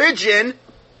religion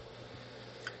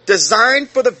designed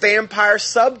for the vampire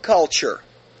subculture.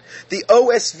 The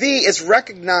OSV is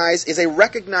a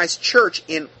recognized church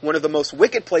in one of the most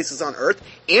wicked places on earth,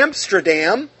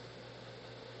 Amsterdam.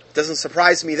 Doesn't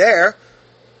surprise me there.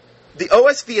 The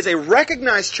OSV is a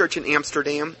recognized church in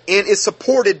Amsterdam and is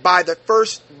supported by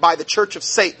the Church of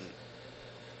Satan.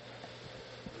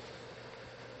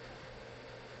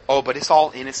 Oh, but it's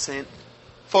all innocent.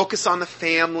 Focus on the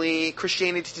family.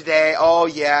 Christianity Today. Oh,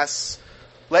 yes.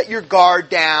 Let your guard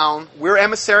down. We're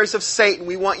emissaries of Satan.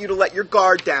 We want you to let your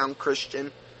guard down,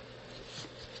 Christian.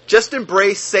 Just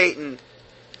embrace Satan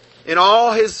in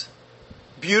all his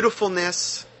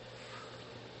beautifulness.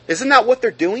 Isn't that what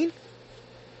they're doing?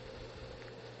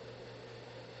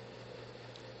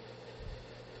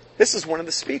 This is one of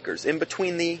the speakers in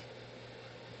between the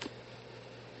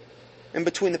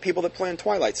people that play in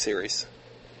Twilight series.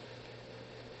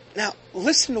 Now,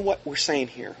 listen to what we're saying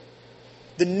here.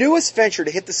 The newest venture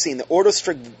to hit the scene, the Ordo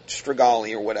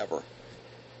Strigali or whatever,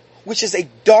 which is a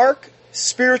dark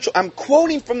spiritual, I'm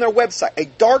quoting from their website, a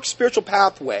dark spiritual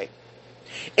pathway,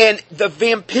 and the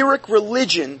vampiric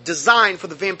religion designed for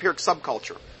the vampiric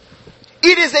subculture.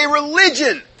 It is a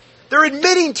religion! They're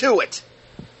admitting to it!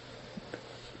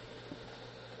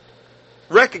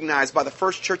 Recognized by the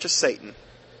First Church of Satan.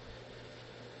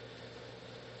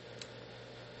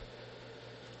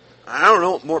 I don't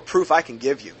know what more proof I can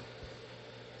give you.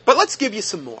 But let's give you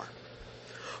some more.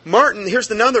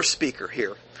 Here's another speaker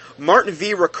here. Martin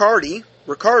V.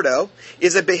 Ricardo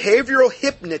is a behavioral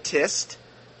hypnotist.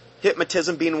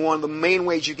 Hypnotism being one of the main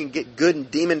ways you can get good and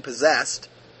demon-possessed.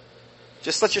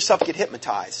 Just let yourself get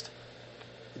hypnotized.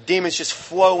 The demons just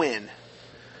flow in.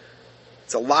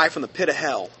 It's a lie from the pit of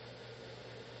hell.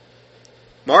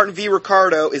 Martin V.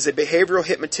 Ricardo is a behavioral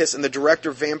hypnotist and the director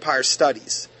of Vampire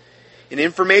Studies, an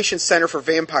information center for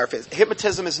vampire fans.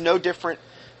 Hypnotism is no different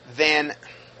than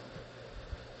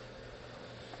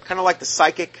kind of like the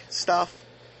psychic stuff.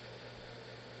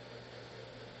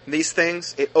 These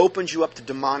things, it opens you up to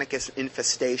demonic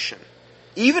infestation.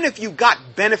 Even if you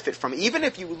got benefit from it, even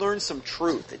if you learn some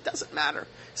truth, it doesn't matter.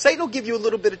 Satan will give you a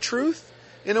little bit of truth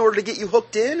in order to get you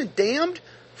hooked in and damned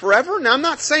forever. Now, I'm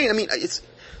not saying,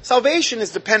 salvation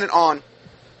is dependent on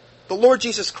the Lord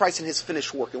Jesus Christ and His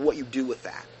finished work and what you do with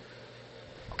that.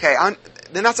 Okay,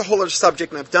 then that's a whole other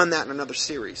subject, and I've done that in another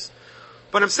series.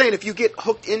 But I'm saying if you get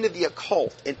hooked into the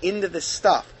occult and into this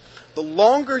stuff, the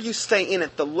longer you stay in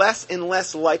it, the less and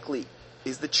less likely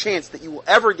is the chance that you will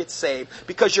ever get saved,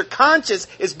 because your conscience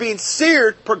is being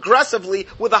seared progressively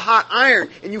with a hot iron,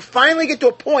 and you finally get to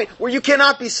a point where you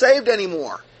cannot be saved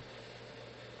anymore.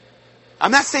 I'm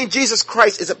not saying Jesus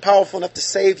Christ isn't powerful enough to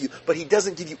save you, but He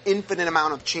doesn't give you infinite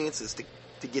amount of chances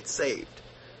to get saved.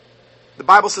 The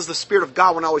Bible says the Spirit of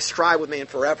God will always strive with man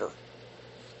forever.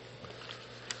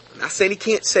 I'm not saying He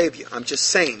can't save you. I'm just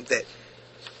saying that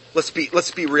let's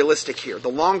be realistic here. The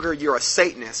longer you're a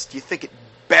Satanist, do you think it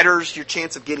betters your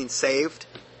chance of getting saved?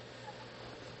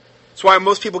 That's why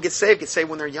most people get saved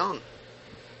when they're young.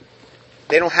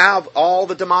 They don't have all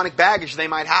the demonic baggage they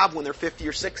might have when they're 50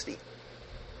 or 60.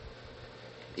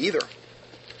 Either.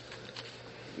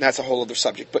 That's a whole other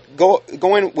subject. But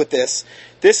going with this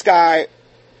guy,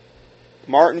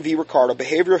 Martin V. Ricardo,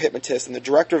 behavioral hypnotist and the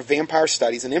director of Vampire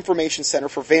Studies, an information center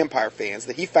for vampire fans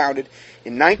that he founded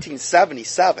in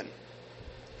 1977.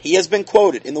 He has been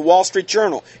quoted in the Wall Street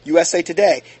Journal, USA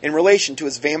Today, in relation to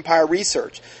his vampire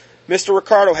research. Mr.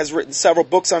 Ricardo has written several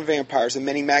books on vampires and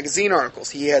many magazine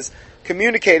articles. He has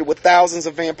communicated with thousands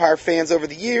of vampire fans over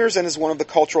the years and is one of the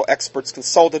cultural experts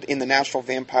consulted in the National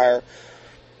Vampire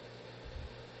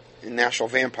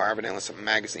evidently some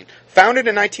magazine. Founded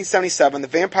in 1977, the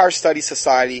Vampire Studies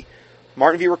Society,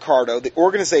 Martin V. Ricardo, the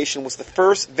organization was the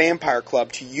first vampire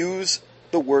club to use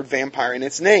the word vampire in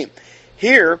its name.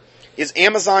 Here is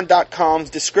Amazon.com's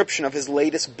description of his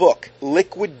latest book,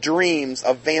 Liquid Dreams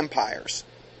of Vampires.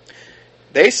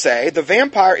 They say, the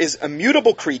vampire is a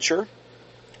mutable creature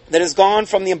that has gone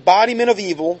from the embodiment of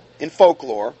evil in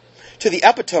folklore to the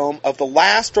epitome of the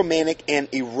last romantic and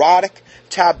erotic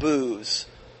taboos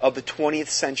of the 20th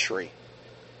century.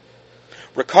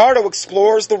 Ricardo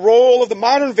explores the role of the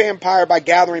modern vampire by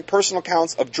gathering personal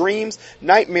accounts of dreams,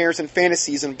 nightmares, and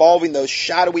fantasies involving those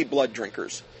shadowy blood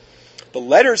drinkers. The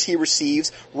letters he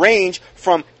receives range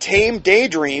from tame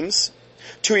daydreams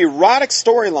to erotic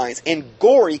storylines and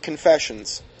gory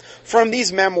confessions. From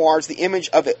these memoirs, the image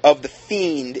of the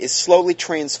fiend is slowly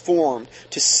transformed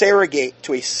to a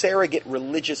surrogate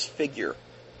religious figure,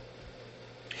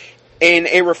 and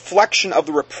a reflection of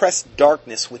the repressed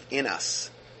darkness within us.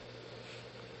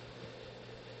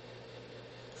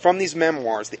 From these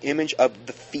memoirs, the image of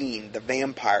the fiend, the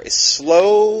vampire, is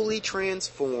slowly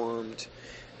transformed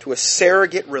to a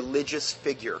surrogate religious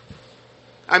figure.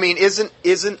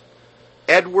 Isn't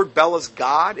Edward Bella's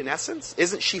God, in essence?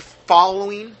 Isn't she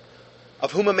following,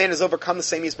 of whom a man has overcome, the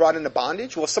same he is brought into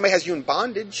bondage? Well, if somebody has you in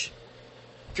bondage,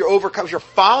 if you're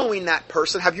following that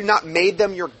person, have you not made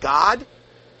them your God?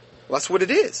 Well, that's what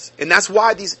it is. And that's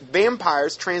why these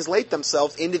vampires translate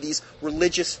themselves into these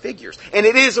religious figures. And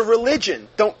it is a religion.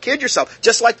 Don't kid yourself.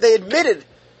 Just like they admitted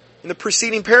in the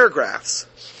preceding paragraphs.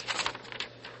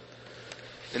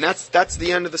 And that's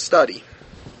the end of the study.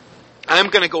 I'm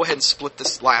going to go ahead and split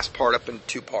this last part up into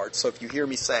two parts. So if you hear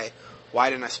me say, why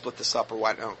didn't I split this up, or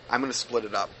why no, I'm going to split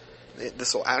it up.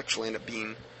 This will actually end up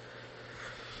being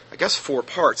I guess 4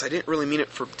 parts. I didn't really mean it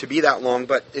to be that long,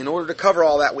 but in order to cover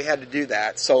all that, we had to do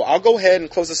that. So I'll go ahead and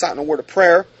close this out in a word of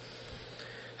prayer.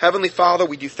 Heavenly Father,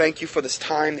 we do thank you for this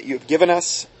time that you have given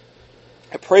us.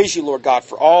 I praise you, Lord God,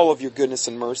 for all of your goodness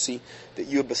and mercy that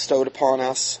you have bestowed upon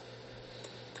us.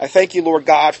 I thank you, Lord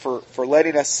God, for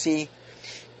letting us see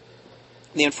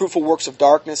the unfruitful works of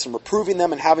darkness and reproving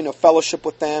them and having a fellowship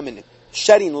with them and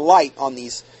shedding light on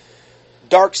these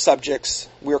dark subjects.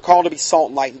 We are called to be salt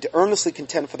and light and to earnestly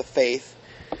contend for the faith.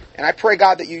 And I pray,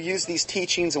 God, that you use these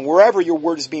teachings and wherever your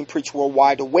word is being preached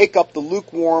worldwide to wake up the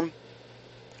lukewarm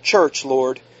church,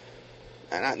 Lord.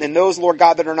 And those, Lord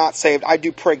God, that are not saved, I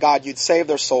do pray, God, you'd save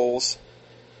their souls.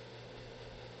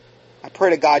 I pray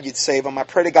to God you'd save them. I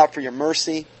pray to God for your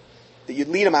mercy, that you'd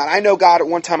lead them out. I know, God, at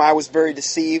one time I was very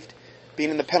deceived, being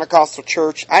in the Pentecostal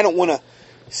church. I don't want to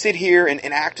sit here and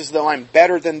act as though I'm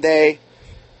better than they.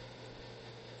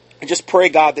 I just pray,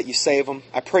 God, that you save them.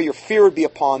 I pray your fear would be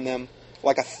upon them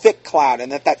like a thick cloud,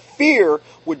 and that fear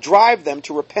would drive them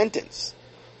to repentance.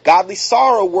 Godly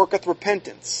sorrow worketh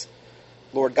repentance,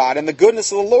 Lord God, and the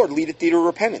goodness of the Lord leadeth thee to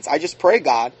repentance. I just pray,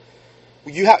 God,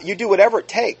 you do whatever it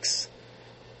takes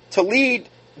to lead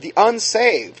the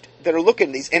unsaved that are looking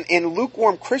at these, and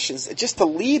lukewarm Christians, just to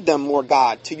lead them, Lord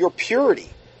God, to your purity,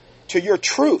 to your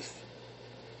truth,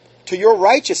 to your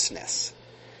righteousness,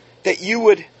 that you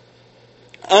would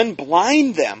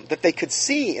unblind them, that they could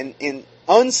see and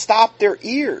unstop their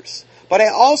ears. But I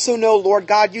also know, Lord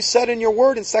God, you said in your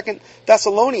word in 2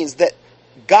 Thessalonians that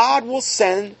God will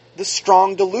send the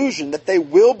strong delusion, that they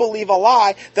will believe a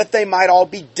lie, that they might all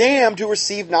be damned who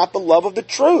receive not the love of the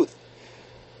truth.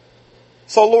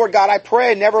 So, Lord God, I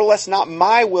pray, nevertheless, not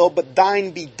my will, but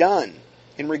thine be done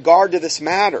in regard to this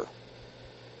matter.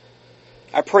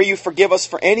 I pray you forgive us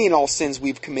for any and all sins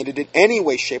we've committed in any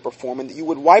way, shape, or form, and that you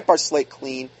would wipe our slate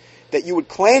clean, that you would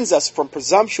cleanse us from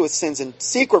presumptuous sins and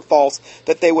secret faults,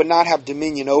 that they would not have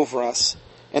dominion over us,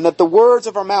 and that the words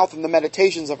of our mouth and the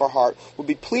meditations of our heart would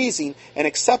be pleasing and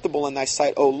acceptable in thy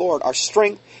sight, O Lord, our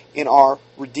strength and our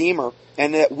Redeemer,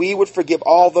 and that we would forgive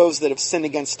all those that have sinned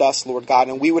against us, Lord God,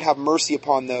 and we would have mercy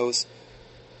upon those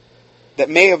that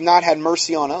may have not had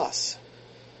mercy on us.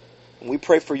 And we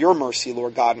pray for your mercy,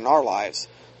 Lord God, in our lives.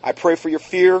 I pray for your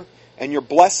fear and your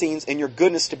blessings and your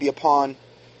goodness to be upon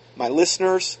my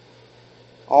listeners,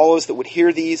 all those that would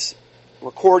hear these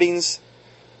recordings,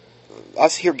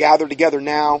 us here gathered together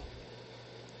now.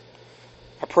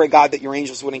 I pray, God, that your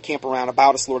angels would encamp around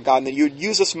about us, Lord God, and that you would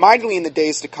use us mightily in the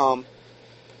days to come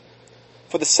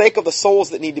for the sake of the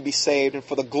souls that need to be saved and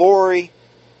for the glory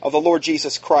of the Lord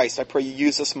Jesus Christ. I pray you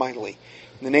use us mightily.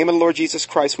 In the name of the Lord Jesus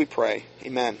Christ we pray.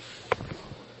 Amen.